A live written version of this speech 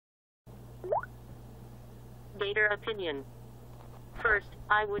Gator opinion. First,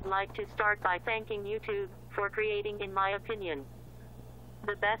 I would like to start by thanking YouTube for creating, in my opinion,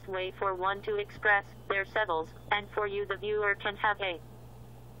 the best way for one to express their selves, and for you the viewer can have a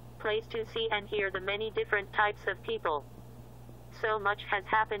place to see and hear the many different types of people. So much has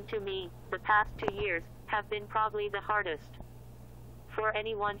happened to me, the past 2 years have been probably the hardest. For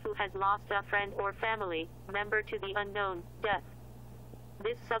anyone who has lost a friend or family member to the unknown, death.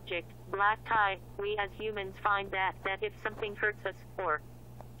 This subject, black tie, we as humans find that if something hurts us, or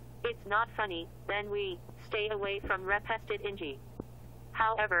it's not funny, then we stay away from repeated injury.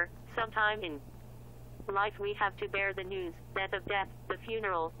 However, sometime in life we have to bear the news, that of death, the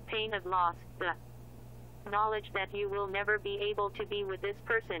funeral, pain of loss, the knowledge that you will never be able to be with this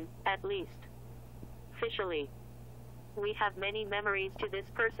person, at least officially. We have many memories to this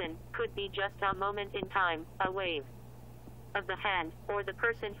person, could be just a moment in time, a wave of the hand, or the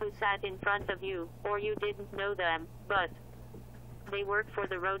person who sat in front of you, or you didn't know them, but they work for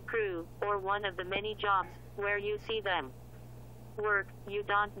the road crew, or one of the many jobs where you see them work. You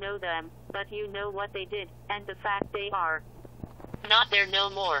don't know them, but you know what they did, and the fact they are not there no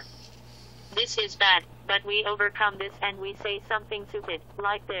more. This is bad, but we overcome this and we say something stupid,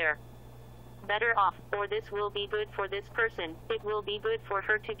 like they're better off, or this will be good for this person, it will be good for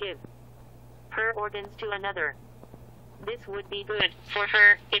her to give her organs to another. This would be good for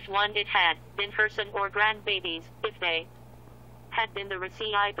her, if one it had been her son or grandbabies. If they had been the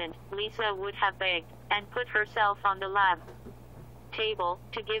recipient, Lisa would have begged and put herself on the lab table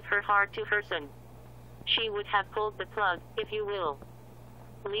to give her heart to her son. She would have pulled the plug, if you will.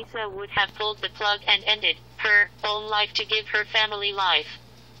 Lisa would have pulled the plug and ended her own life to give her family life.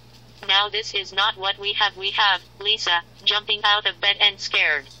 Now this is not what we have. We have Lisa jumping out of bed and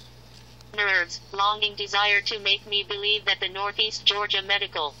scared nerves, longing desire to make me believe that the Northeast Georgia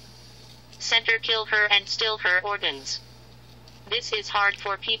Medical Center kill her and steal her organs. This is hard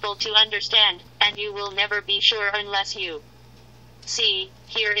for people to understand, and you will never be sure unless you see,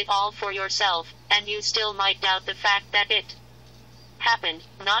 hear it all for yourself, and you still might doubt the fact that it happened,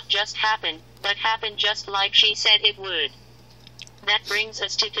 not just happened, but happened just like she said it would. That brings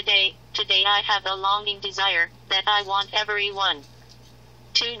us to today. Today I have a longing desire that I want everyone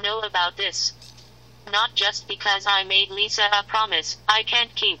to know about this. Not just because I made Lisa a promise I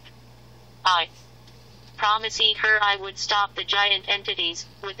can't keep. I promised her I would stop the giant entities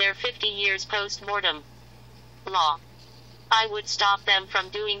with their 50 years post-mortem law. I would stop them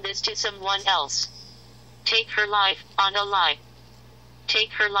from doing this to someone else. Take her life on a lie.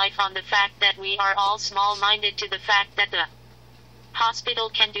 Take her life on the fact that we are all small-minded to the fact that the hospital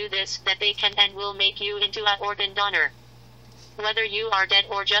can do this, that they can and will make you into an organ donor. Whether you are dead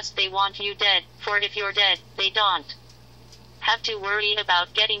or just they want you dead, for if you're dead, they don't have to worry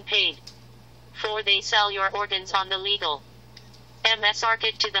about getting paid. For they sell your organs on the legal MS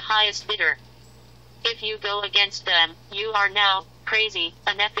market to the highest bidder. If you go against them, you are now crazy,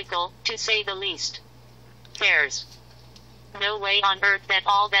 unethical, to say the least. There's no way on earth that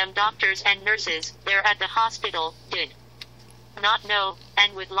all them doctors and nurses there at the hospital did not know,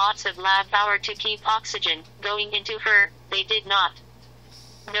 and with lots of lab power to keep oxygen going into her, they did not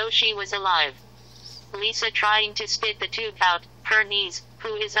know she was alive. Lisa trying to spit the tube out, her niece,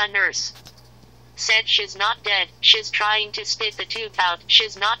 who is a nurse, said she's not dead, she's trying to spit the tube out,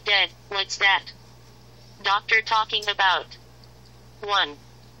 she's not dead. What's that doctor talking about? 1.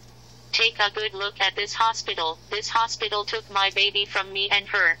 Take a good look at this hospital. This hospital took my baby from me and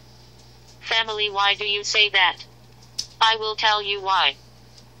her family. Why do you say that? I will tell you why.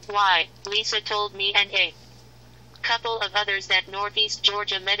 Why, Lisa told me and a couple of others that Northeast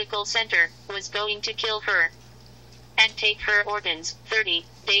Georgia Medical Center was going to kill her and take her organs. 30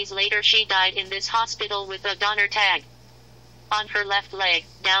 days later she died in this hospital with a donor tag on her left leg,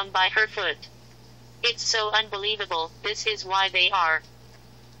 down by her foot. It's so unbelievable. This is why they are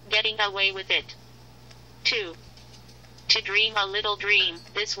getting away with it. 2. To dream a little dream.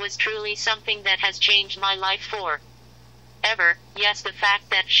 This was truly something that has changed my life for ever. Yes, the fact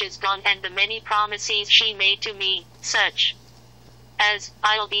that she's gone and the many promises she made to me, such as,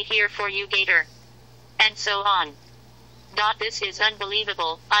 I'll be here for you, Gator, and so on. This is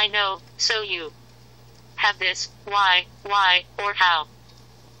unbelievable. I know, so you have this, why, or how?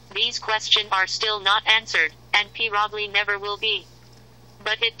 These questions are still not answered, and probably never will be.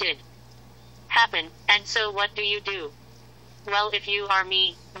 But it did happen, and so what do you do? Well, if you are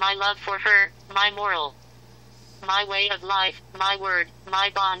me, my love for her, my moral, my way of life, my word, my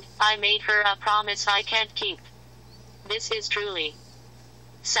bond, I made her a promise I can't keep. This is truly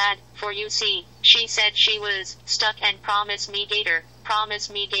sad, for you see, she said she was stuck and promised me Gator,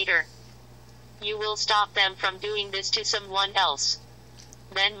 You will stop them from doing this to someone else.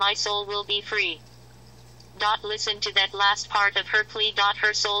 Then my soul will be free. Listen to that last part of her plea.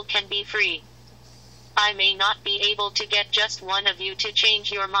 Her soul can be free. I may not be able to get just one of you to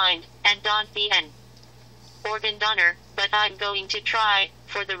change your mind, and don't be an organ donor, but I'm going to try,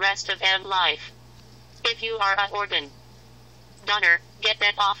 for the rest of life. If you are an organ donor, get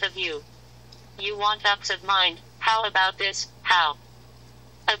that off of you. You want ups of mind, how about this, how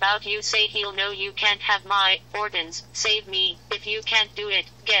about you say he'll know you can't have my organs, save me, if you can't do it,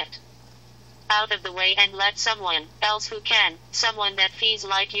 get out of the way and let someone else who can, someone that feels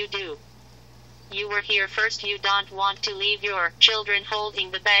like you do. You were here first. You don't want to leave your children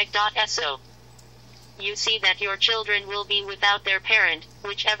holding the bag. So you see that your children will be without their parent,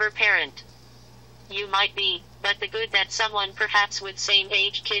 whichever parent you might be, but the good that someone perhaps with same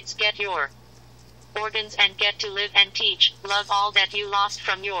age kids get your organs and get to live and teach, love all that you lost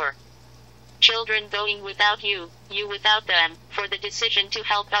from your children going without you, you without them, for the decision to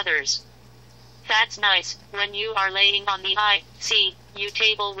help others. That's nice, when you are laying on the ICU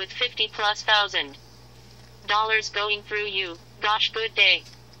table with $50,000+ going through you, gosh good day.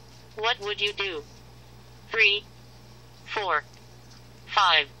 What would you do? 3, 4,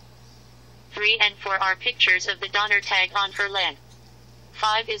 5. 3 and 4 are pictures of the donor tag on her leg.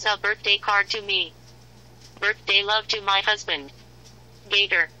 5 is a birthday card to me. Birthday love to my husband.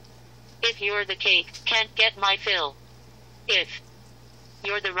 Gator. If you're the cake, can't get my fill. If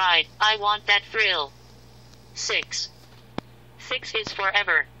you're the ride, I want that thrill. 6. 6 is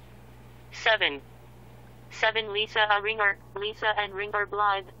forever. 7. 7 Lisa a ringer, Lisa and ringer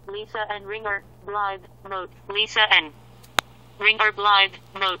Blythe, Lisa and ringer, Blythe, moat, Lisa and ringer Blythe,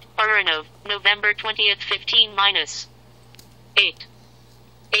 moat, Uranov, November 20th 15 minus 8.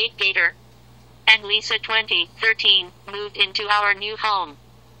 8 Gator. And Lisa 2013, moved into our new home.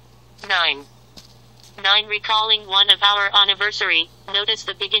 9. 9 Recalling one of our anniversary, notice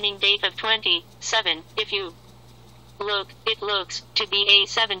the beginning date of 27, if you look, it looks to be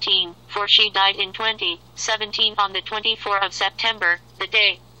A17, for she died in 2017 on the 24th of September, the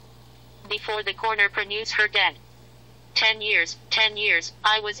day before the coroner news her dead. 10 years,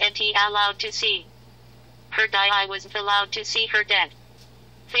 I wasn't allowed to see her die. I wasn't allowed to see her dead.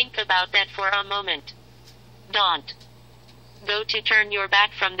 Think about that for a moment. Don't go to turn your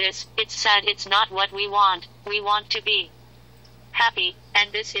back from this. It's sad. It's not what we want. We want to be happy,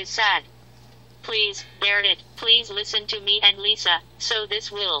 and this is sad. Please, bear it. Please listen to me and Lisa, so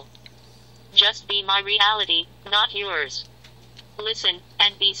this will just be my reality, not yours. Listen,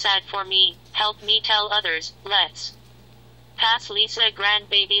 and be sad for me. Help me tell others. Let's pass Lisa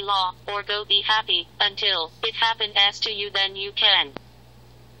grandbaby law, or go be happy, until it happens to you. Then you can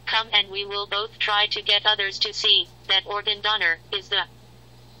come and we will both try to get others to see that organ donor is the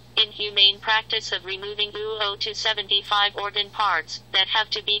inhumane practice of removing 0 to 75 organ parts that have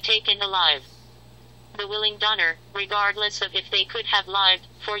to be taken alive. The willing donor, regardless of if they could have lived,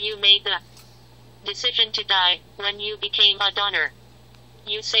 for you made the decision to die when you became a donor.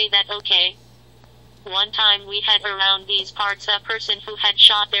 You say that okay? One time we had around these parts a person who had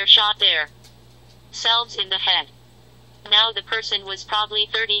shot their selves in the head. Now the person was probably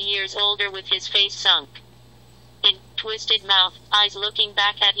 30 years older with his face sunk in, twisted mouth, eyes looking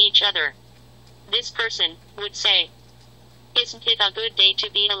back at each other. This person would say, "Isn't it a good day to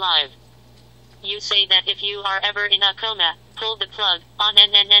be alive?" You say that if you are ever in a coma, pull the plug on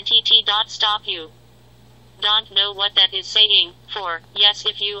NNNTT. Stop you. Don't know what that is saying, for, yes,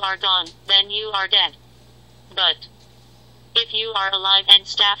 if you are gone, then you are dead. But if you are alive and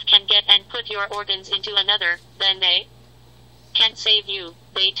staff can get and put your organs into another, then they can save you.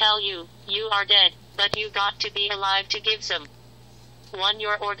 They tell you, you are dead, but you got to be alive to give some one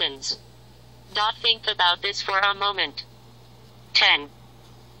your organs. Think about this for a moment. 10.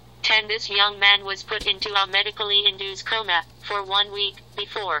 This young man was put into a medically induced coma for 1 week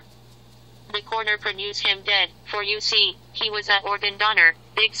before the coroner pronounced him dead, for you see, he was an organ donor.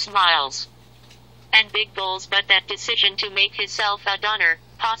 Big smiles and big goals, but that decision to make himself a donor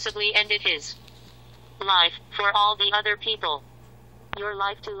possibly ended his life for all the other people. Your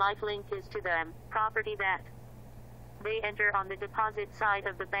life-to-life link is to them, property that they enter on the deposit side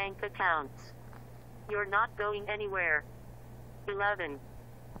of the bank accounts. You're not going anywhere. 11.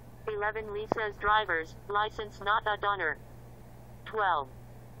 Lisa's driver's license not a donor. 12.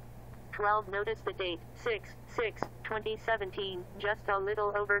 Notice the date, 6/6/2017, just a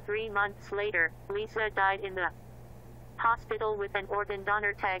little over 3 months later, Lisa died in the hospital with an organ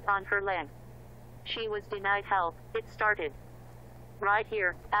donor tag on her leg. She was denied help. It started right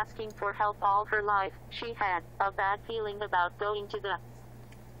here, asking for help all her life. She had a bad feeling about going to the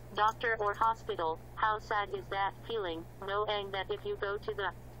Doctor or hospital, how sad is that feeling, knowing that if you go to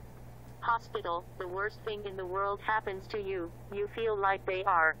the hospital, the worst thing in the world happens to you, you feel like they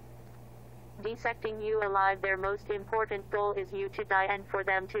are dissecting you alive. Their most important goal is you to die and for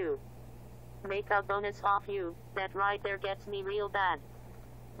them to make a bonus off you. That right there gets me real bad.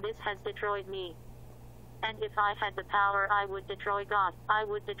 This has destroyed me. And if I had the power, I would destroy God. I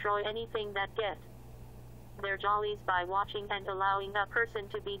would destroy anything that get their jollies by watching and allowing a person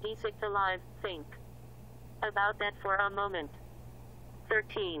to be dissected alive. Think about that for a moment.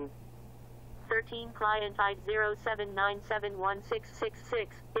 13 client ID 07971666.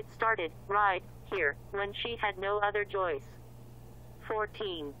 It started right here when she had no other choice.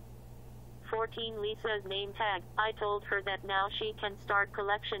 14 Lisa's name tag. I told her that now she can start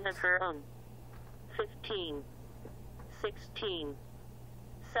collection of her own. 15 16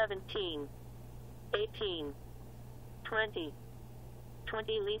 17 18 20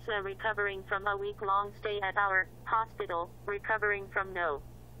 Lisa recovering from a week-long stay at our hospital, recovering from no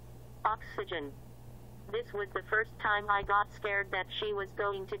oxygen. This was the first time I got scared that she was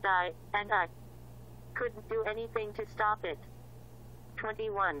going to die, and I couldn't do anything to stop it.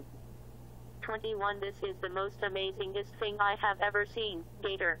 21 This is the most amazingest thing I have ever seen,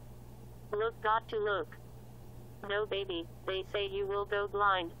 Gator. Look, got to look. No baby, they say you will go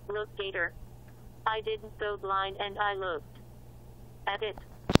blind. Look, Gator. I didn't go blind and I looked at it.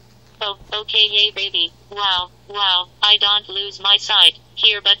 Oh, okay, yay baby. Wow, I don't lose my sight,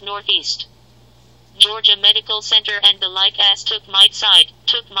 here but northeast Georgia Medical Center and the like ass took my sight,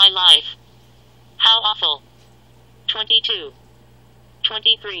 took my life. How awful. 22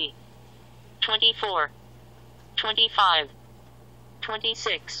 23 24 25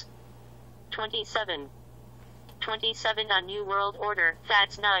 26 27 a new world order,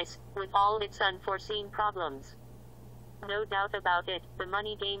 that's nice, with all its unforeseen problems. No doubt about it, the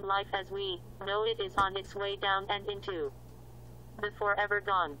money game life as we know it is on its way down and into the forever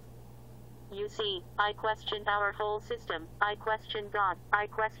gone. You see, I question our whole system, I question God, I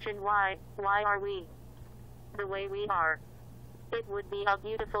question why are we the way we are. It would be a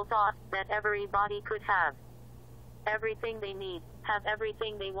beautiful thought that everybody could have everything they need, have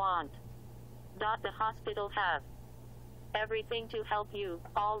everything they want. The hospital have everything to help you,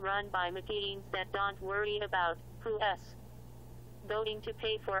 all run by machines that don't worry about who's going to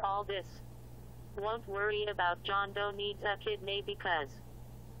pay for all this. Won't worry about John Doe needs a kidney because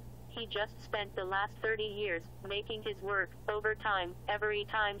he just spent the last 30 years making his work overtime every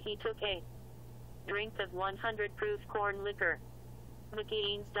time he took a drink of 100 proof corn liquor.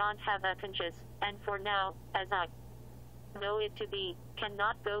 Machines don't have a conscience, and for now, as I know it to be,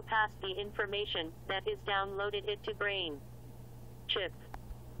 cannot go past the information that is downloaded it to brain chip.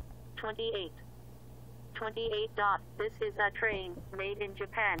 28. This is a train made in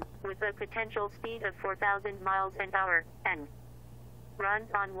Japan with a potential speed of 4,000 miles an hour and runs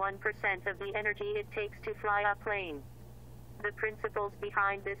on 1% of the energy it takes to fly a plane. The principles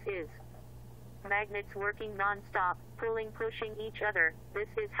behind this is magnets working non-stop, pushing each other. This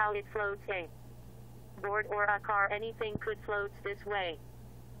is how it floats. A board or a car, anything could float this way.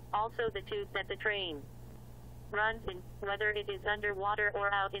 Also the tube that the train runs in, whether it is underwater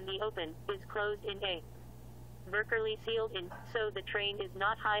or out in the open, is closed in a vertically sealed in, so the train is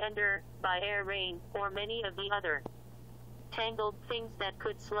not high under by air, rain, or many of the other tangled things that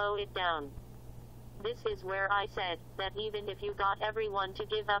could slow it down. This is where I said that even if you got everyone to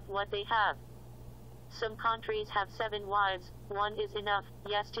give up what they have. Some countries have 7 wives, 1 is enough,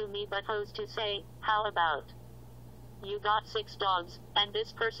 yes to me, but who's to say, how about you got 6 dogs, and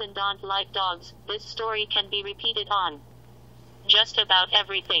this person don't like dogs? This story can be repeated on just about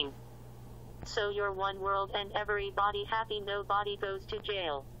everything. So you're one world and everybody happy, nobody goes to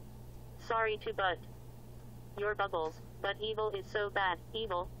jail. Sorry to butt your bubbles, but evil is so bad,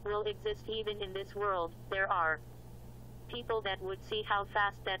 evil will exist even in this world. There are people that would see how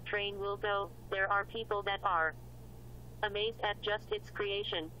fast that train will go, there are people that are amazed at just its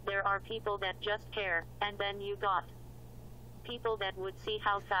creation, there are people that just care, and then you got people that would see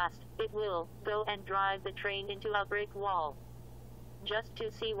how fast it will go and drive the train into a brick wall just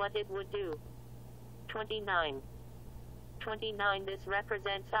to see what it would do. 29. This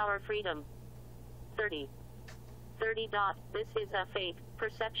represents our freedom. 30. This is a fake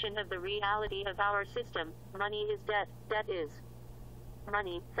perception of the reality of our system. Money is debt, debt is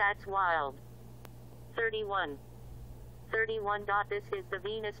money, that's wild. 31. This is the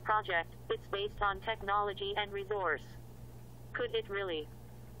Venus Project, it's based on technology and resource. Could it really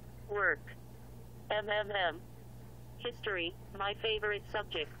work? History, my favorite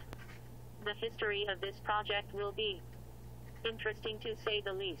subject. The history of this project will be Interesting to say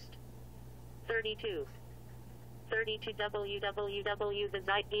the least. 32. 32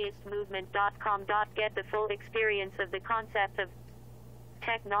 www.thezeitgeistmovement.com. Get the full experience of the concept of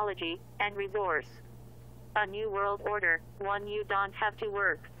technology and resource. A new world order, one you don't have to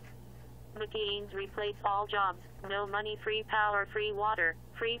work. Machines replace all jobs, no money, free power, free water,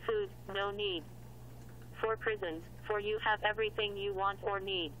 free food, no need for prisons, for you have everything you want or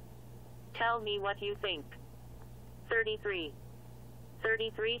need. Tell me what you think. 33.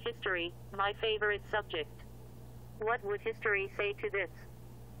 33 History, my favorite subject. What would history say to this?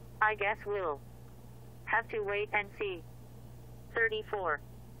 I guess we'll have to wait and see. 34.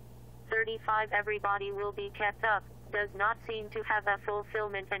 35 Everybody will be kept up, does not seem to have a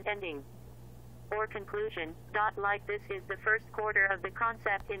fulfillment and ending or conclusion. Like this is the first quarter of the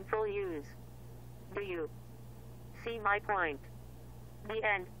concept in full use. Do you see my point? The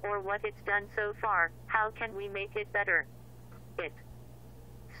end, or what it's done so far, how can we make it better? It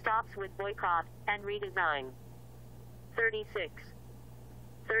stops with boycott and redesign. 36.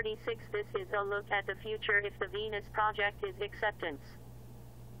 36 This is a look at the future if the Venus Project is acceptance.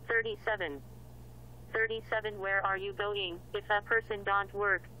 37. 37 Where are you going? If a person don't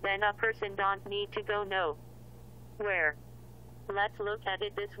work, then a person don't need to go no where. Let's look at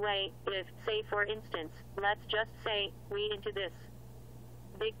it this way. If, say for instance, let's just say, we into this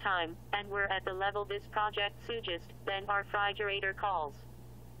big time, and we're at the level this project suggests, then our refrigerator calls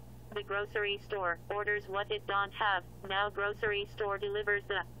the grocery store, orders what it don't have, now grocery store delivers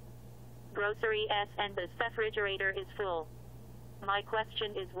the groceries and the refrigerator is full. My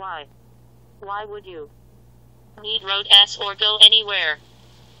question is why? Why would you need road S or go anywhere?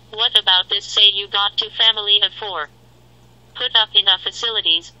 What about this, say you got to family of 4. Put up enough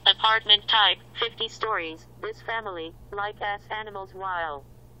facilities, apartment type, 50 stories, this family, like S animals while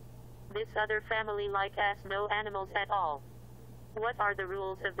this other family like S no animals at all. What are the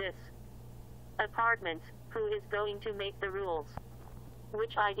rules of this apartment? Who is going to make the rules?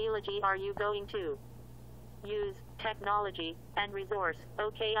 Which ideology are you going to use? Technology and resource.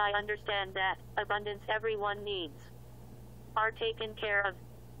 Okay, I understand that abundance everyone needs are taken care of.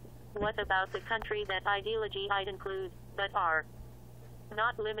 What about the country that ideology I'd include, but are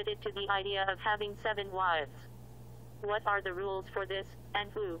not limited to the idea of having 7 wives? What are the rules for this, and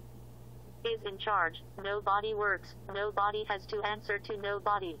who is in charge? Nobody works, nobody has to answer to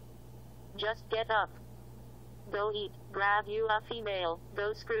nobody. Just get up, go eat, grab you a female,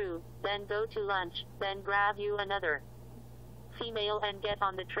 go screw, then go to lunch, then grab you another female and get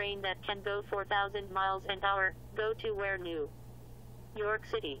on the train that can go 4,000 miles an hour, go to where? New York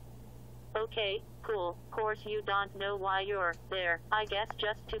City. Okay, cool, course you don't know why you're there, I guess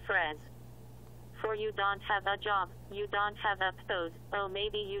just to friends. For you don't have a job, you don't have a pose, oh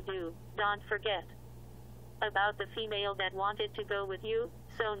maybe you do, don't forget about the female that wanted to go with you,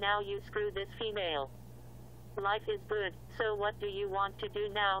 so now you screw this female. Life is good, so what do you want to do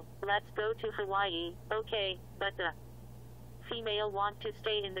now? Let's go to Hawaii, okay, but the female want to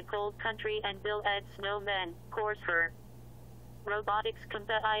stay in the cold country and build a snowman, course her robotics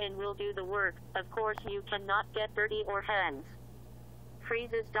companion will do the work, of course you cannot get dirty or hands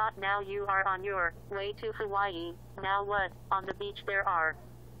freezes. Now you are on your way to Hawaii, now what? On the beach there are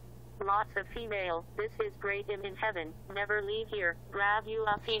lots of female, this is great. In heaven, never leave here, grab you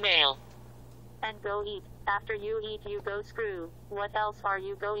a female and go eat. After you eat you go screw, what else are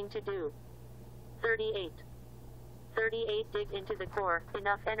you going to do? 38. 38 Dig into the core,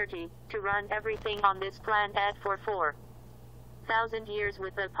 enough energy to run everything on this planet for 4,000 years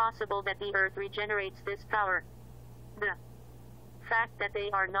with the possible that the earth regenerates this power. The fact that they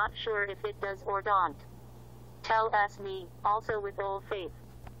are not sure if it does or don't tell us me, also with all faith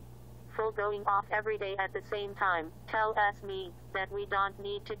full going off every day at the same time, tell us me that we don't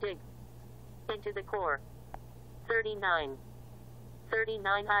need to dig into the core. 39.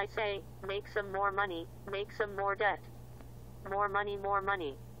 39 I say, make some more money, make some more debt. More money, more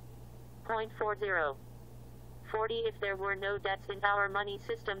money. Point 40. 40 If there were no debts in our money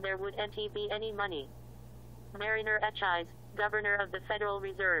system there wouldn't be any money. Mariner Echise, Governor of the Federal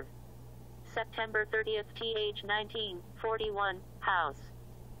Reserve. September 30th th 1941, House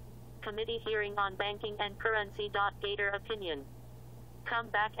Committee hearing on banking and currency. Gator opinion. Come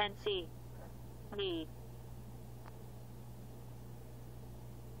back and see me.